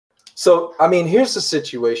So, I mean, here's the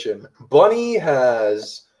situation. Bunny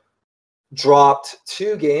has dropped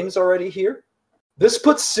 2 games already here. This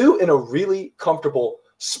puts soO in a really comfortable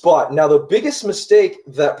spot. Now, the biggest mistake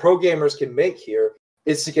that pro gamers can make here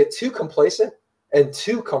is to get too complacent and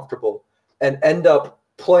too comfortable and end up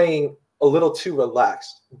playing a little too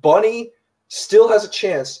relaxed. Bunny still has a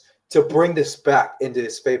chance to bring this back into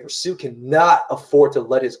his favor. soO cannot afford to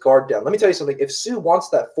let his guard down. Let me tell you something. If soO wants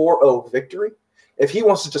that 4-0 victory, if he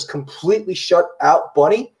wants to just completely shut out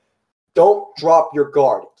Bunny, don't drop your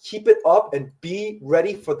guard. Keep it up and be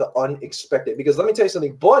ready for the unexpected. Because let me tell you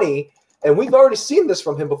something, Bunny, and we've already seen this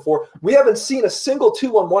from him before, we haven't seen a single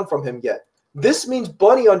 2-on-1 from him yet. This means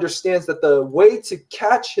Bunny understands that the way to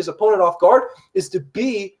catch his opponent off guard is to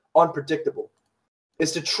be unpredictable,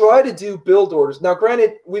 is to try to do build orders. Now,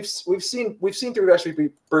 granted, we've seen 3-dash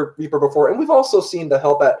Reaper before, and we've also seen the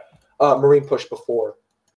help at Marine push before.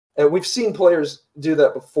 And we've seen players do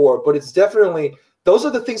that before, but it's definitely, those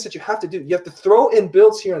are the things that you have to do. You have to throw in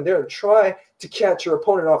builds here and there to try to catch your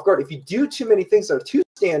opponent off guard. If you do too many things that are too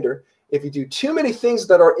standard, if you do too many things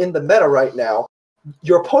that are in the meta right now,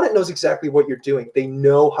 your opponent knows exactly what you're doing. They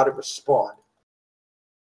know how to respond.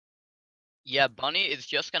 Yeah, Bunny is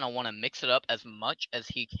just going to want to mix it up as much as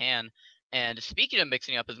he can. And speaking of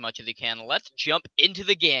mixing up as much as he can, let's jump into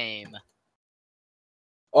the game.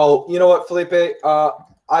 Oh, you know what, Felipe?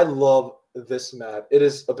 I love this map. It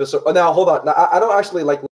is Abyssal. Oh, now, hold on. Now, I don't actually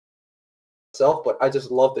like myself, but I just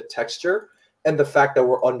love the texture and the fact that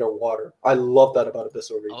we're underwater. I love that about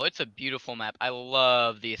Abyssal Reef. Oh, it's a beautiful map. I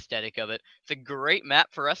love the aesthetic of it. It's a great map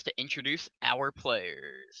for us to introduce our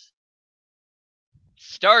players.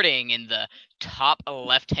 Starting in the top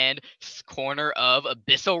left-hand corner of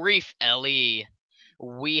Abyssal Reef, LE,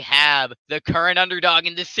 we have the current underdog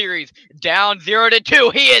in this series, down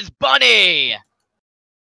 0-2. He is Bunny!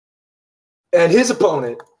 And his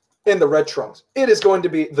opponent in the red trunks, it is going to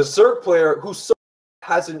be the Zerg player who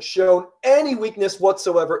hasn't shown any weakness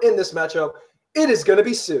whatsoever in this matchup. It is going to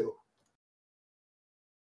be soO.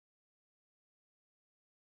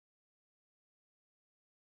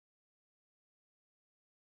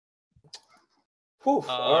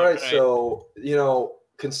 All right, so, you know,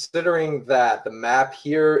 considering that the map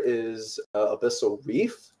here is Abyssal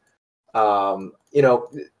Reef, you know,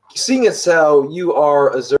 seeing as how you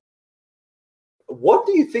are a Zerg, what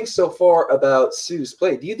do you think so far about soO's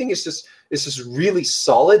play? Do you think it's just really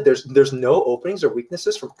solid? There's no openings or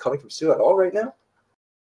weaknesses coming from soO at all right now?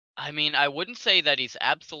 I mean, I wouldn't say that he's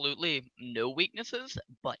absolutely no weaknesses,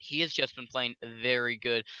 but he has just been playing very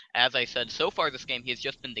good. As I said, so far this game, he has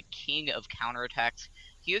just been the king of counterattacks.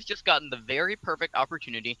 He has just gotten the very perfect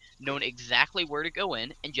opportunity, known exactly where to go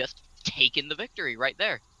in, and just taken the victory right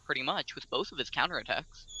there, pretty much, with both of his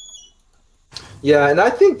counterattacks. Yeah, and I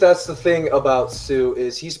think that's the thing about soO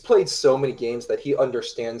is he's played so many games that he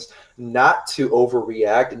understands not to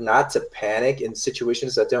overreact, not to panic in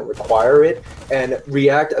situations that don't require it, and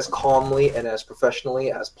react as calmly and as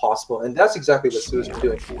professionally as possible. And that's exactly what soO's been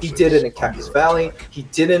doing. He did it in Cactus Valley. He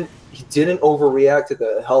didn't overreact to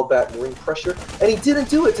the Hellbat Marine pressure, and he didn't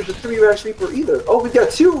do it to the 3-dash Reaper either. Oh, we've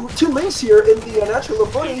got two links here in the natural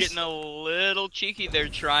of bunnies. Getting a little cheeky there,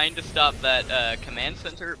 trying to stop that command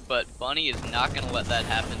center, but Bunny is not going to let that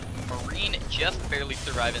happen. Marine just barely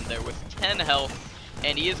surviving there with 10 health,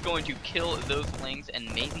 and he is going to kill those lings and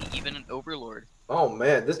maybe even an Overlord. Oh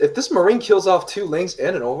man, if this Marine kills off 2 lings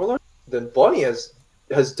and an Overlord, then Bunny has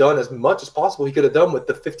done as much as possible he could have done with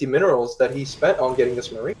the 50 minerals that he spent on getting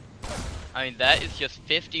this Marine. I mean, that is just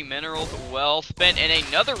 50 minerals well spent, and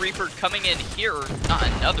another Reaper coming in here, not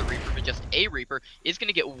another Reaper, but just a Reaper, is going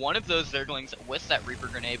to get one of those Zerglings with that Reaper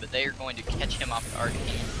grenade, but they are going to catch him off guard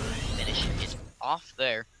and finish it off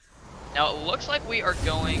there. Now, it looks like we are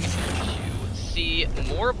going to see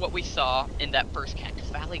more of what we saw in that first Cactus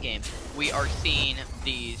Valley game. We are seeing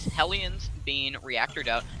these Hellions being reactored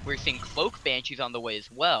out. We're seeing Cloak Banshees on the way as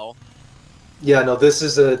well. Yeah, no, this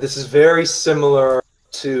is very similar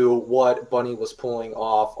to what Bunny was pulling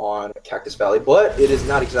off on Cactus Valley, but it is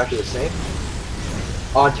not exactly the same.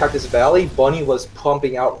 On Cactus Valley, Bunny was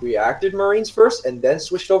pumping out reacted Marines first and then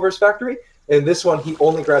switched over his factory. In this one, he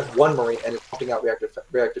only grabbed 1 Marine and is pumping out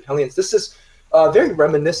reacted Hellions. This is very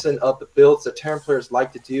reminiscent of the builds that Terran players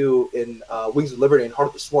like to do in Wings of Liberty and Heart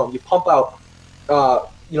of the Swarm. You pump out,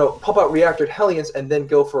 reacted Hellions and then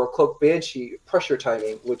go for a Cloak Banshee pressure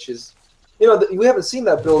timing, which is, you know, we haven't seen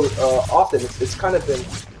that build often. It's kind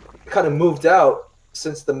of moved out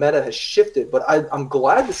since the meta has shifted, but I'm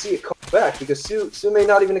glad to see it come back because soO may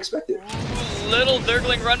not even expect it. Little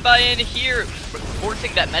Zergling run by in here,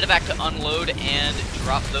 forcing that medevac to unload and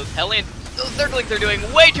drop those Hellions. Those Zerglings are doing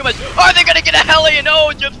way too much. Are they gonna get a Hellion?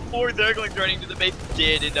 Oh, just 4 Zerglings running to the base.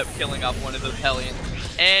 Did end up killing off one of those Hellions.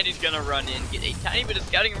 And he's gonna run in, get a tiny bit of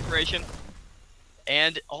scouting information,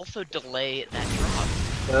 and also delay that drop.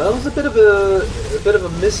 That was a bit of a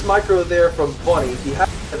miss micro there from Bunny. He had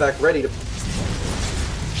to back ready to,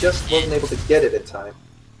 just wasn't able to get it in time.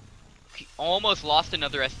 He almost lost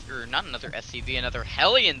another not another SCV, another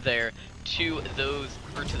Hellion there to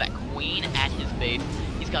that Queen at his base.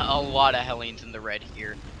 He's got a lot of Hellions in the red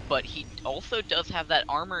here, but he also does have that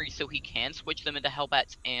armory, so he can switch them into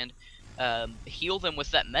Hellbats and heal them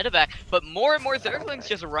with that medevac. But more and more Zerglings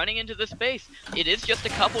just running into this base. It is just a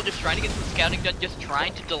couple just trying to get some scouting done, just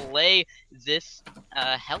trying to delay this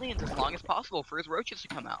Hellions as long as possible for his roaches to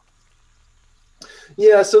come out.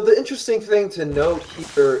 Yeah, so the interesting thing to note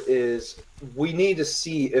here is we need to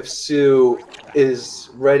see if soO is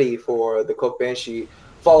ready for the Cloak Banshee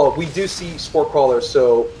follow-up. We do see Spore Crawler,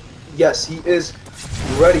 so yes, he is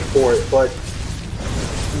ready for it, but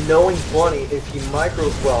knowing Bunny, if he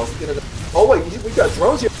micros well, oh wait, we got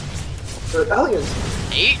drones here. The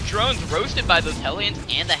Hellions. 8 drones roasted by those Hellions,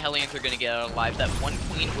 and the Hellions are going to get out alive. That one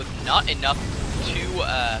Queen was not enough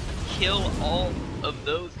to kill all of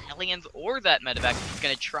those Hellions or that medevac.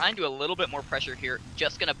 Going to try and do a little bit more pressure here.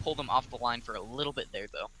 Just going to pull them off the line for a little bit there,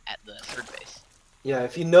 though, at the third base. Yeah,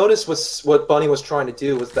 if you notice what Bunny was trying to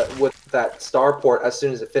do was that with that starport, as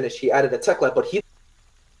soon as it finished, he added a tech lab, but he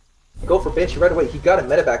go for Banshee right away. He got a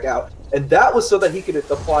medevac out, and that was so that he could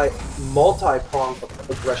apply multi-pronged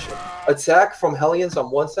aggression. Attack from Hellions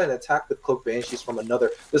on one side and attack with Cloak Banshees from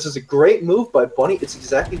another. This is a great move by Bunny. It's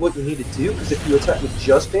exactly what you need to do, because if you attack with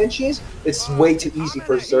just Banshees, it's way too easy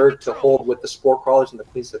for Zerg to hold with the Spore Crawlers and the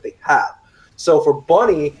Queens that they have. So for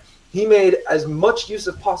Bunny, he made as much use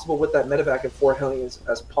as possible with that medevac and 4 Hellions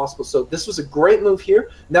as possible. So this was a great move here.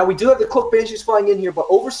 Now we do have the Cloak Banshees flying in here, but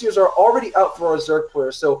Overseers are already out for our Zerg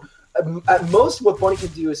players. So at most, what Bunny can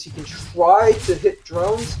do is he can try to hit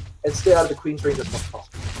drones and stay out of the Queen's range as much as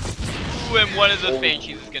possible. Ooh, and one of those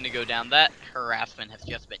Banshees is going to go down. That harassment has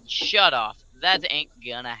just been shut off. That ain't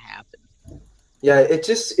gonna happen. Yeah, it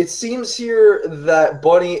seems here that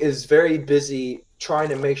Bunny is very busy trying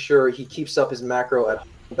to make sure he keeps up his macro at home.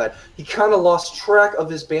 That he kind of lost track of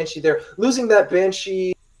his Banshee there. Losing that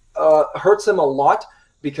Banshee hurts him a lot,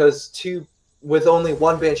 because with only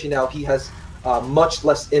one Banshee now, he has much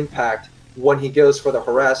less impact when he goes for the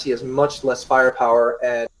harass. He has much less firepower,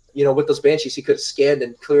 and you know, with those Banshees, he could have scanned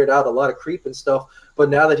and cleared out a lot of creep and stuff. But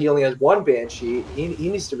now that he only has one Banshee, he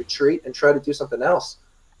needs to retreat and try to do something else.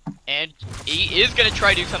 And he is going to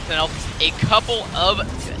try to do something else. A couple of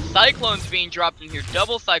Cyclones being dropped in here.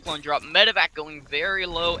 Double Cyclone drop. Medevac going very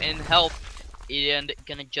low in health. And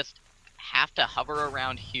going to just have to hover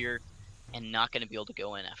around here and not going to be able to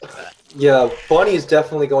go in after that. Yeah, Bunny is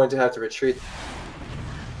definitely going to have to retreat.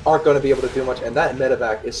 Aren't going to be able to do much, and that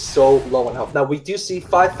medevac is so low in health. Now we do see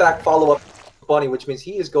 5-fact follow-up Bunny, which means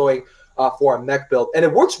he is going for a mech build, and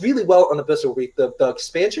it works really well on Abyssal Reef. The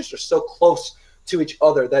expansions are so close to each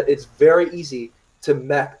other that it's very easy to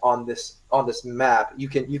mech on this map. You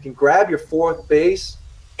can grab your 4th base,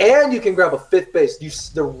 and you can grab a 5th base.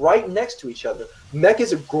 They're right next to each other. Mech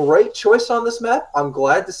is a great choice on this map. I'm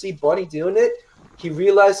glad to see Bunny doing it. He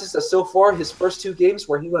realizes that so far his first 2 games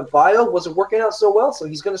where he went bio wasn't working out so well, so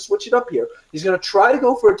he's going to switch it up here. He's going to try to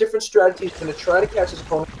go for a different strategy. He's going to try to catch his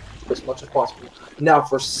opponent as much as possible. Now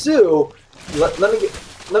for soO, let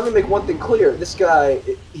me make one thing clear. This guy,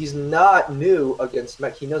 he's not new against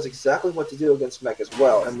mech. He knows exactly what to do against mech as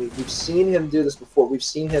well, and we've seen him do this before. We've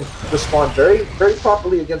seen him respond very, very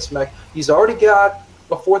properly against mech. He's already got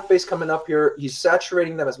a 4th base coming up here. He's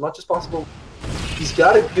saturating them as much as possible. He's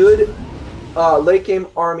got a good late game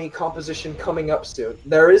army composition coming up soon.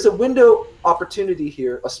 There is a window opportunity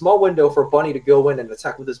here, a small window for Bunny to go in and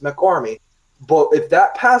attack with his mech army. But if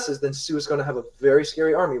that passes, then soO is going to have a very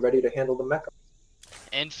scary army ready to handle the mech.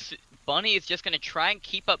 And Bunny is just going to try and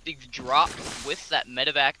keep up these drops with that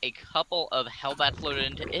medevac. A couple of Hellbats loaded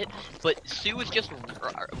into it, but soO is just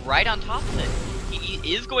right on top of it.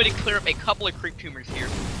 He is going to clear up a couple of creep tumors here,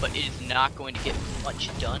 but it is not going to get much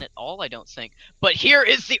done at all, I don't think. But here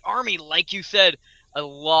is the army, like you said. A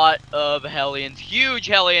lot of Hellions, huge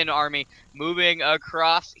Hellion army moving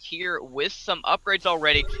across here with some upgrades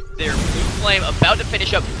already. Their Blue Flame about to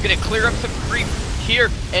finish up, going to clear up some creep here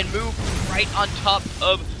and move right on top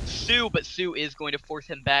of soO, but soO is going to force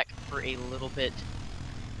him back for a little bit.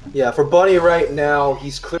 Yeah, for Bunny right now,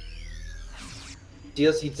 he's clear.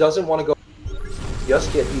 He doesn't want to go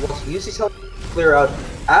just yet. He wants to use his health to clear out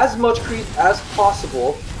as much creep as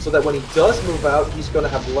possible so that when he does move out, he's going to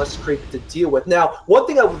have less creep to deal with. Now, one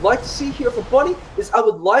thing I would like to see here from Bunny is I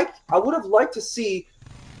would have liked to see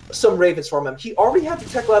some Ravens from him. He already had the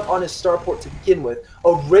Tech Lab on his starport to begin with.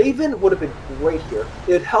 A Raven would have been great here.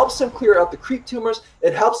 It helps him clear out the creep tumors.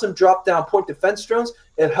 It helps him drop down point defense drones.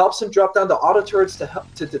 It helps him drop down the auto turrets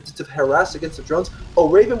to harass against the drones. A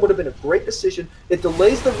Raven would have been a great decision. It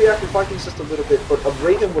delays the reactive Vikings just a little bit, but a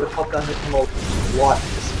Raven would have helped out him a lot.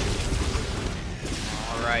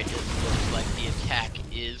 Alright, it looks like the attack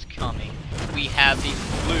is coming. We have these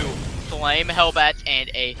blue flame hellbats and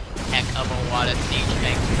a heck of a lot of siege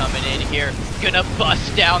tanks coming in here. Gonna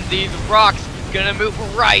bust down these rocks. Gonna move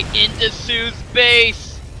right into soO's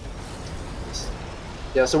base.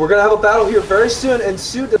 Yeah, so we're gonna have a battle here very soon, and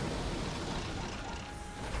soO,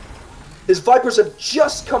 his Vipers have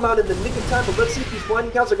just come out in the nick of time, but let's see if these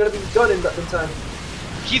blinding counts are gonna be done in time.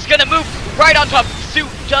 He's gonna move right on top. soO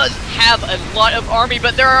does have a lot of army,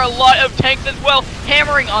 but there are a lot of tanks as well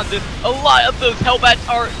hammering on this. A lot of those hellbats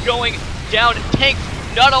are going down. Tanks,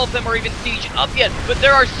 not all of them are even sieged up yet, but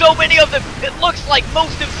there are so many of them. It looks like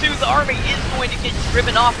most of soO's army is going to get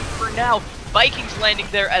driven off for now. Vikings landing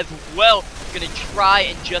there as well. Gonna try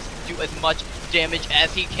and just do as much damage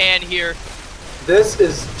as he can here. This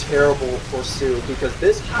is terrible for soO because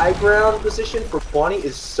this high ground position for Bunny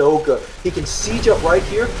is so good. He can siege up right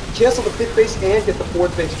here, cancel the 5th base, and get the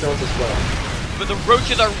 4th base drones as well. But the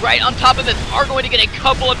roaches are right on top of this, are going to get a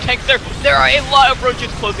couple of tanks there. There are a lot of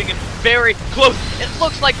roaches closing in very close. It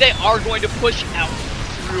looks like they are going to push out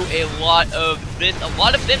through a lot of this. A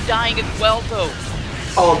lot of them dying as well, though.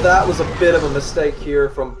 Oh, that was a bit of a mistake here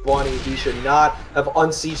from Bunny. He should not have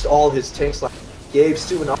unsieged all his tanks like gave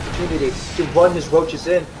soO an opportunity to run his roaches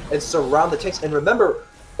in and surround the tanks. And remember,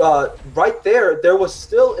 right there was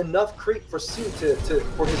still enough creep for soO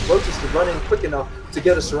for his roaches to run in quick enough to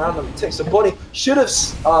get us around on the tanks. So Bunny should have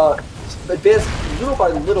advanced little by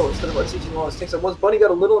little instead of unsieging all his tanks at once. Bunny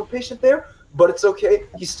got a little impatient there, but it's okay.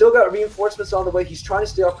 He's still got reinforcements on the way. He's trying to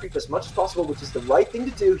stay off creep as much as possible, which is the right thing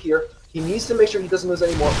to do here. He needs to make sure he doesn't lose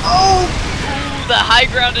any more. Oh! Ooh, the high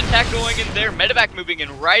ground attack going in there. Medevac moving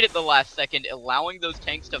in right at the last second, allowing those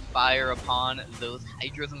tanks to fire upon those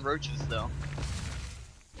Hydras and Roaches, though.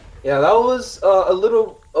 Yeah, that was a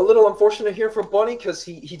little unfortunate here for Bunny because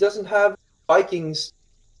he doesn't have Vikings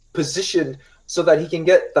positioned so that he can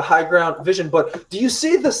get the high ground vision. But do you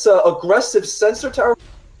see this aggressive sensor tower?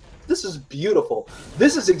 This is beautiful.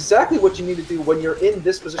 This is exactly what you need to do when you're in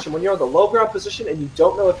this position. When you're on the low ground position and you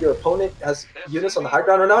don't know if your opponent has units on the high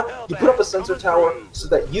ground or not, you put up a sensor tower so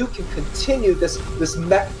that you can continue this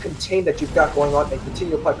mech contain that you've got going on and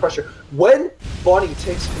continue to apply pressure. When Bunny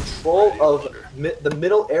takes control of the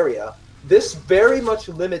middle area, this very much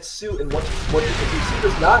limits soO in what he can do. soO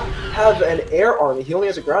does not have an air army. He only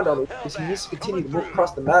has a ground army because he needs to continue to move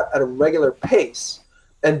across the map at a regular pace.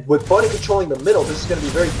 And with Bunny controlling the middle, this is going to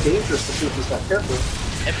be very dangerous for soO if he's not careful.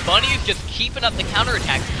 And Bunny is just keeping up the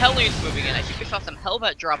counterattacks. Helly is moving in. I think we saw some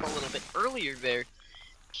Hellbat drop a little bit earlier there.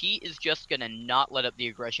 He is just going to not let up the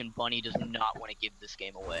aggression. Bunny does not want to give this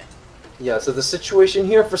game away. Yeah, so the situation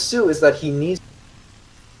here for soO is that he needs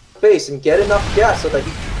base and get enough gas so that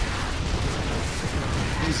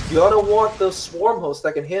he's going to want those swarm hosts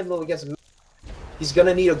that can handle against him. He's going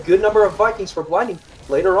to need a good number of Vikings for blinding.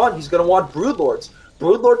 Later on, he's going to want Broodlords.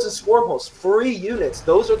 Broodlords and Swarm Hosts, free units.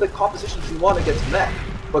 Those are the compositions you want against mech.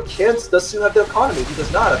 But does soO have the economy? He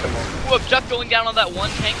does not at the moment. Ooh, Abduct going down on that one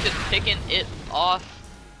tank, just picking it off.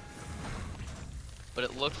 But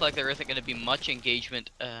it looks like there isn't going to be much engagement.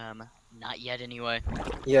 Not yet anyway.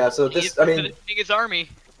 Yeah, so this, I mean, his army.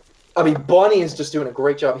 I mean, Bunny is just doing a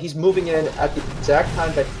great job. He's moving in at the exact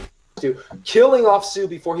time that he needs to, killing off soO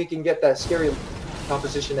before he can get that scary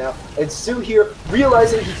composition out. And soO here,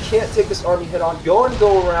 realizing he can't take this army head on, go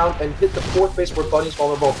around and hit the 4th base where Bunny's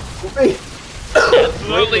vulnerable.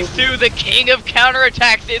 Absolutely, soO, the king of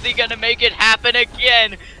counterattacks. Is he gonna make it happen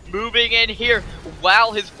again? Moving in here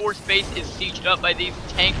while his 4th base is sieged up by these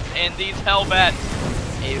tanks and these Hellbats.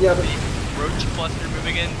 A big roach cluster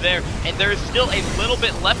moving in there, and there is still a little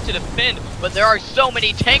bit left to defend, but there are so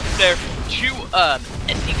many tanks there. 2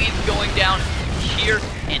 SCVs going down here,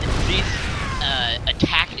 and this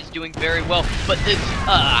attack is doing very well, but this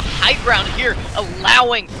high ground here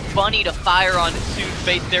allowing Bunny to fire on soO's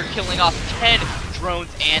base there, killing off 10 drones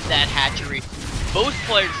and that hatchery. Both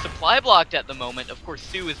players supply blocked at the moment. Of course,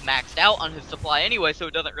 soO is maxed out on his supply anyway, so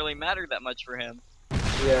it doesn't really matter that much for him.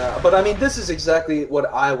 Yeah, but I mean, this is exactly what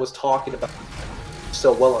I was talking about.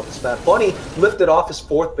 so well on this map. Bunny lifted off his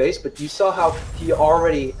 4th base, but you saw how he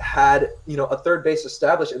already had, you know, a 3rd base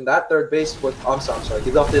established, and that 3rd base was, I'm sorry,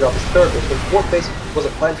 he lifted off his 3rd base, but 4th base was a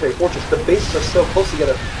planetary fortress. The bases are so close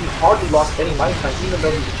together, he hardly lost any mining time, even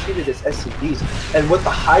though he retreated his SCVs. And with the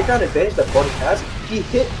high ground advantage that Bunny has, he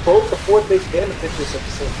hit both the 4th base and the 5th base at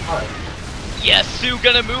the same time. Yes, soO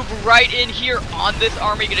gonna move right in here on this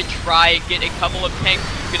army, gonna try and get a couple of tanks,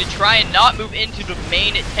 gonna try and not move into the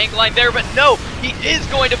main tank line there, but no, he is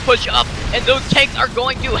going to push up, and those tanks are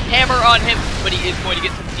going to hammer on him, but he is going to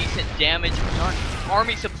get some decent damage done.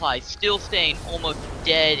 Army supply still staying almost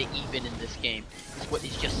dead even in this game. It's what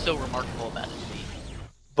is just so remarkable about it to me.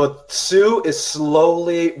 But soO is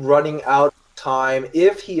slowly running out time.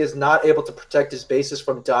 If he is not able to protect his bases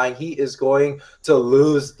from dying, he is going to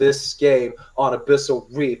lose this game on Abyssal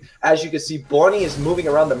Reef. As you can see, Bunny is moving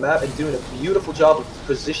around the map and doing a beautiful job of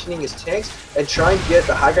positioning his tanks and trying to get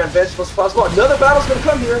the high ground advantage as close as possible. Another battle's going to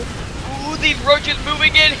come here. Ooh, these roaches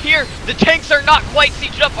moving in here. The tanks are not quite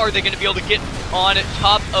sieged up. Are they going to be able to get on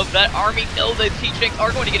top of that army? No, the siege tanks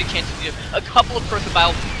are going to get a chance to do a couple of personal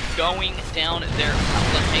battles going down there.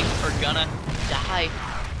 The tanks are gonna die,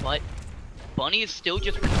 but Bunny is still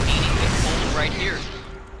just retaining this hold right here.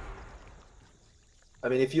 I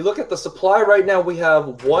mean, if you look at the supply right now, we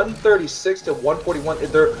have 136 to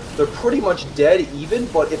 141. They're pretty much dead even,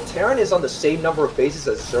 but if Terran is on the same number of bases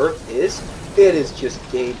as Zerg is, it is just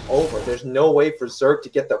game over. There's no way for Zerg to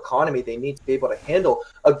get the economy they need to be able to handle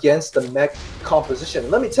against the mech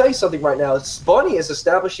composition. Let me tell you something right now. Bunny is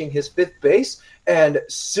establishing his 5th base, and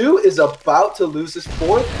soO is about to lose his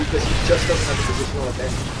 4th because he just doesn't have the positional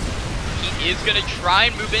advantage. He is going to try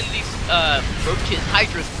and move in these roaches,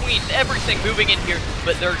 hydras, queens, everything moving in here,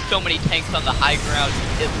 but there are so many tanks on the high ground.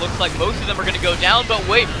 It looks like most of them are going to go down, but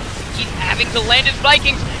wait, he's having to land his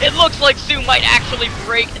Vikings. It looks like soO might actually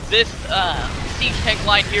break this siege tank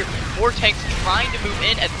line here. More tanks trying to move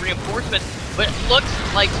in as reinforcements, but it looks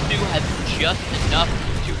like soO has just enough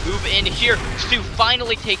to move in here. soO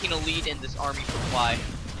finally taking a lead in this army supply.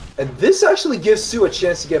 And this actually gives soO a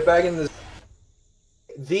chance to get back in this.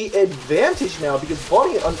 The advantage now, because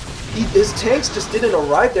Bunny, his tanks just didn't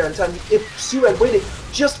arrive there in time. If soO had waited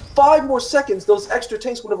just 5 more seconds, those extra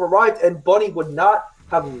tanks would have arrived, and Bunny would not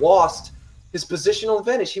have lost his positional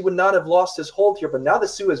advantage. He would not have lost his hold here. But now that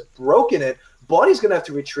soO has broken it, Bunny's going to have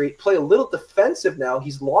to retreat, play a little defensive now.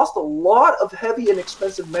 He's lost a lot of heavy and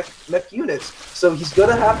expensive mech units, so he's going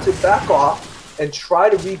to have to back off and try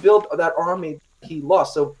to rebuild that army he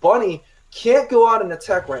lost. So Bunny can't go out and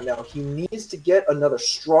attack right now. He needs to get another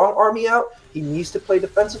strong army out. He needs to play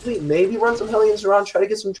defensively, maybe run some Hellions around, try to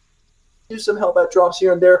get some help out drops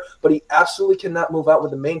here and there, but he absolutely cannot move out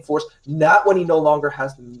with the main force, not when he no longer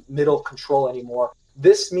has the middle control anymore.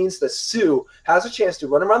 This means that soO has a chance to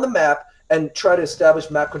run around the map and try to establish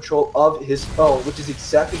map control of his own, which is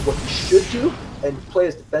exactly what he should do, and play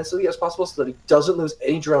as defensively as possible so that he doesn't lose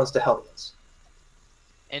any drones to Hellions.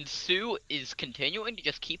 And soO is continuing to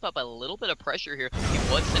just keep up a little bit of pressure here.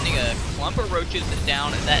 He was sending a clump of roaches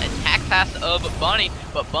down that attack pass of Bunny,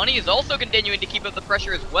 but Bunny is also continuing to keep up the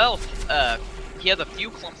pressure as well. He has a few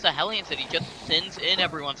clumps of Hellions that he just sends in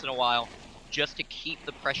every once in a while just to keep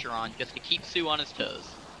the pressure on, just to keep soO on his toes.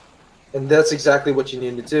 And that's exactly what you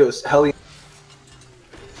need to do, is Hellions.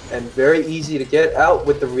 And very easy to get out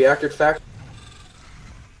with the reactor factory.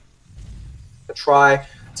 Try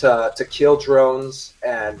to kill drones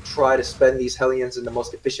and try to spend these Hellions in the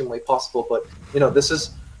most efficient way possible. But you know, this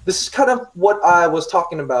is kind of what I was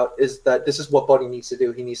talking about, is that this is what Bunny needs to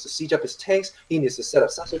do. He needs to siege up his tanks, he needs to set up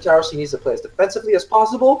sensor towers, he needs to play as defensively as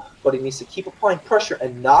possible, but he needs to keep applying pressure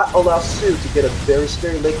and not allow soO to get a very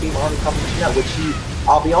scary late game army composition out, which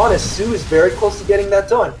I'll be honest, soO is very close to getting that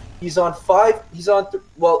done. He's on 5. He's on.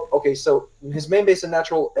 Well, okay. So his main base and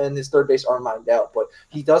natural and his 3rd base are mined out, but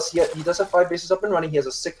he does have 5 bases up and running. He has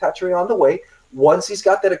a 6th hatchery on the way. Once he's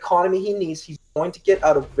got that economy he needs, he's going to get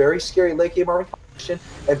out a very scary late game army position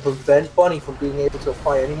and prevent Bunny from being able to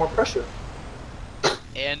apply any more pressure.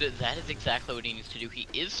 And that is exactly what he needs to do. He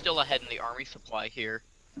is still ahead in the army supply here.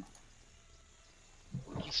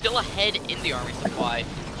 He's still ahead in the army supply.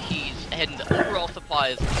 He's ahead in the overall supply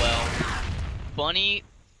as well.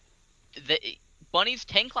 Bunny's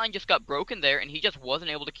tank line just got broken there, and he just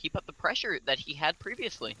wasn't able to keep up the pressure that he had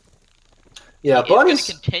previously. Yeah, Bunny's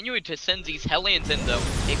going to continue to send these Hellions in, though.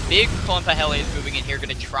 A big clump of Hellions moving in here, going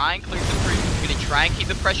to try and clear some trees, going to try and keep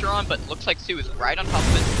the pressure on, but looks like soO is right on top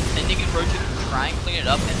of it, sending in roaches to try and clean it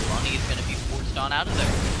up, and Bunny is going to be forced on out of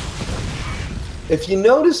there. If you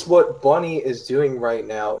notice what Bunny is doing right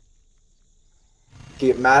now,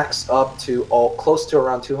 get max up to close to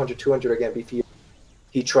around 200 again before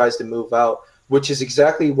he tries to move out. which is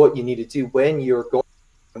exactly what you need to do when you're going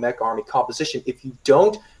to mech army composition. If you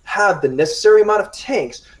don't have the necessary amount of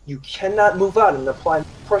tanks, you cannot move out and apply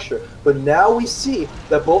pressure. But now we see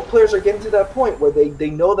that both players are getting to that point where they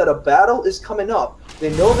know that a battle is coming up.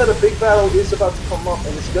 They know that a big battle is about to come up,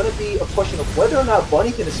 and it's going to be a question of whether or not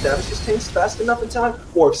Bunny can establish his tanks fast enough in time,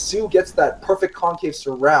 or if soO gets that perfect concave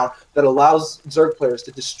surround that allows Zerg players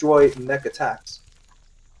to destroy mech attacks.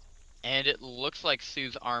 And it looks like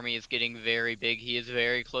soO's army is getting very big. He is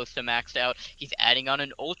very close to maxed out. He's adding on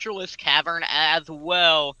an Ultralisk Cavern as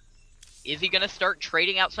well. Is he going to start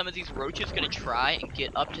trading out some of these roaches? Going to try and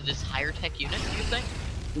get up to this higher tech unit, do you think?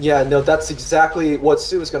 Yeah, no, that's exactly what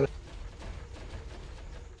soO is going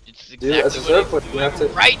to do as a Zerg player.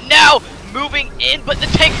 Right now, moving in, but the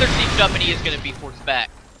tanks are sieged up and he is going to be forced back.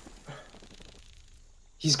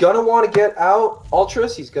 He's going to want to get out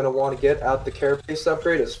Ultras. He's going to want to get out the Carapace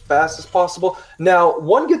upgrade as fast as possible. Now,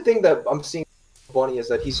 one good thing that I'm seeing Bunny is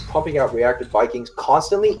that he's pumping out reactive Vikings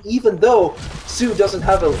constantly, even though soO doesn't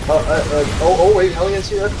have wait, Hellions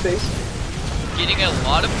here at the base. Getting a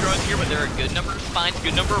lot of drones here, but there are a good number of spines,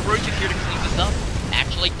 good number of roaches here to clean this up.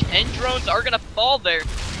 Actually, 10 drones are going to fall there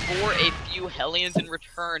for a few Hellions in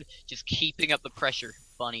return, just keeping up the pressure.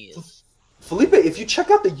 Bunny is. Felipe, if you check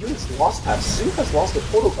out the units lost tab, soO has lost a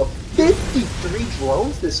total of 53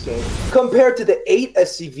 drones this game, compared to the 8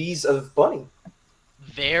 SCVs of Bunny.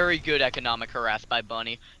 Very good economic harass by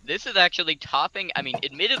Bunny. This is actually topping, I mean,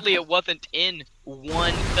 admittedly it wasn't in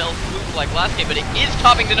one fell swoop like last game, but it is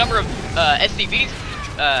topping the number of SCVs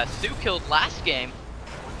soO killed last game.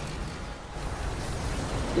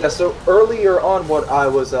 Yeah, so earlier on what I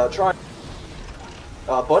was trying...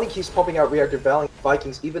 Bunny keeps pumping out reactive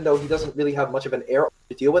Vikings even though he doesn't really have much of an air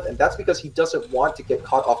to deal with, and that's because he doesn't want to get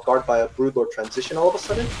caught off guard by a Broodlord transition all of a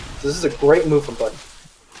sudden. So this is a great move from Bunny.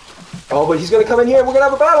 Oh, but he's going to come in here and we're going to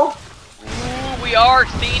have a battle! Ooh, we are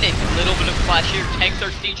seeing a little bit of clash here. Tanks are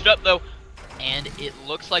sieged up though, and it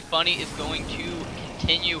looks like Bunny is going to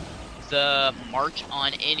continue the march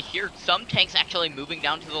on in here. Some tanks actually moving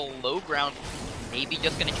down to the low ground. Maybe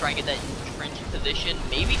just going to try and get that entrenched position.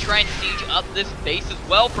 Maybe try and siege up this base as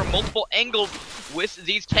well from multiple angles with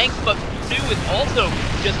these tanks. But soO is also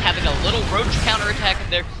just having a little roach counterattack in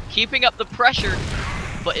there, keeping up the pressure.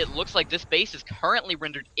 But it looks like this base is currently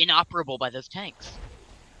rendered inoperable by those tanks.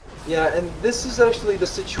 Yeah, and this is actually the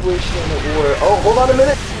situation where... Oh, hold on a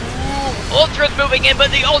minute! Ooh, Ultras moving in,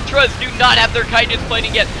 but the Ultras do not have their kindness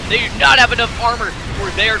plating yet. They do not have enough armor,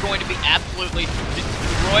 or they are going to be absolutely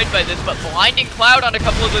destroyed by this. But Blinding Cloud on a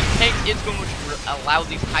couple of those tanks is going to allow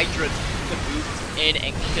these Hydras to move in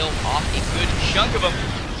and kill off a good chunk of them.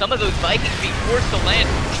 Some of those Vikings being forced to land,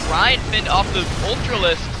 try and fend off those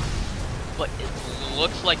Ultralisks, but it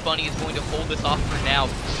looks like Bunny is going to hold this off for now.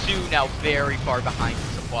 soO now very far behind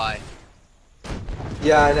the supply.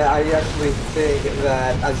 Yeah, and I actually think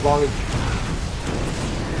that as long as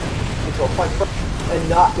control fight and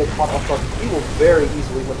not get caught off guard, he will very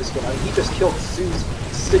easily win this game. I mean, he just killed soO's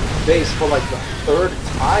sick base for like the 3rd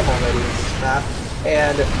time already in this map,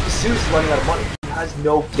 and soO's running out of money. He has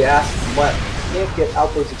no gas left. He can't get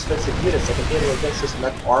out those expensive units that can handle against this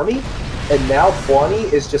mech army. And now Bunny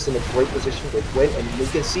is just in a great position to win, and you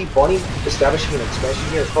can see Bunny establishing an expansion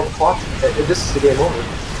here at 12 o'clock. This is the game over.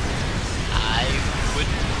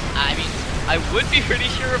 I would be pretty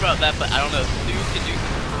sure about that, but I don't know. soO can do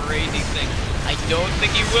some crazy things. I don't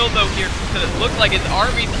think he will though here, because it looks like his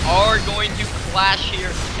armies are going to clash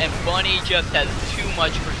here, and Bunny just has too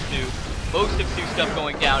much for soO. Most of soO's stuff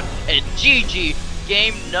going down, and GG,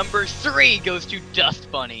 game number 3 goes to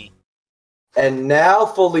Dust Bunny. And now,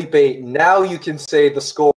 Felipe, now you can say the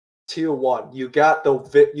score 2-1. You got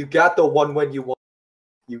the one win you won.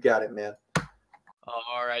 You got it, man.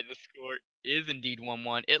 All right, the score is indeed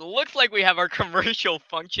 1-1. It looks like we have our commercial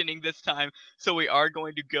functioning this time, so we are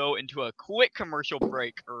going to go into a quick commercial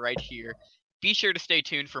break right here. Be sure to stay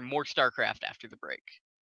tuned for more StarCraft after the break.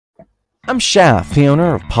 I'm Shaft, the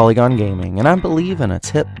owner of Polygon Gaming, and I believe in a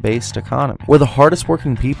tip-based economy, where the hardest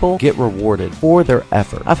working people get rewarded for their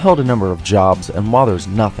effort. I've held a number of jobs, and while there's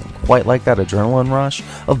nothing quite like that adrenaline rush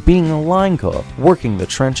of being a line cook, working the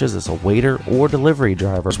trenches as a waiter or delivery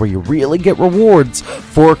driver is where you really get rewards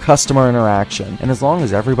for customer interaction. And as long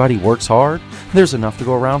as everybody works hard, there's enough to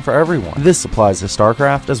go around for everyone. This applies to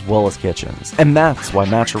StarCraft as well as kitchens, and that's why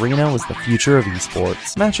Matcherino is the future of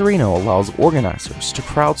esports. Matcherino allows organizers to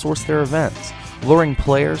crowdsource their events, luring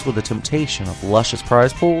players with the temptation of luscious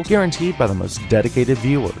prize pools guaranteed by the most dedicated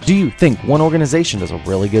viewers. Do you think one organization does a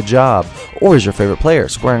really good job, or is your favorite player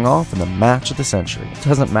squaring off in the match of the century? It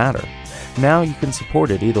doesn't matter. Now you can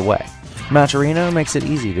support it either way. Matcherino makes it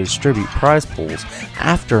easy to distribute prize pools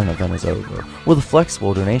after an event is over, with a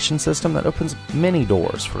flexible donation system that opens many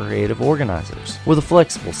doors for creative organizers. With a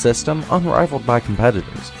flexible system unrivaled by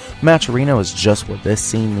competitors, Matcherino is just what this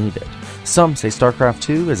scene needed. Some say StarCraft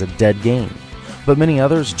 2 is a dead game, but many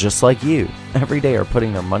others, just like you, every day are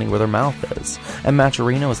putting their money where their mouth is, and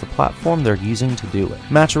Matcherino is the platform they're using to do it.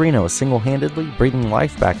 Matcherino is single-handedly breathing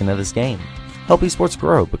life back into this game. Help esports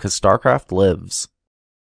grow because StarCraft lives.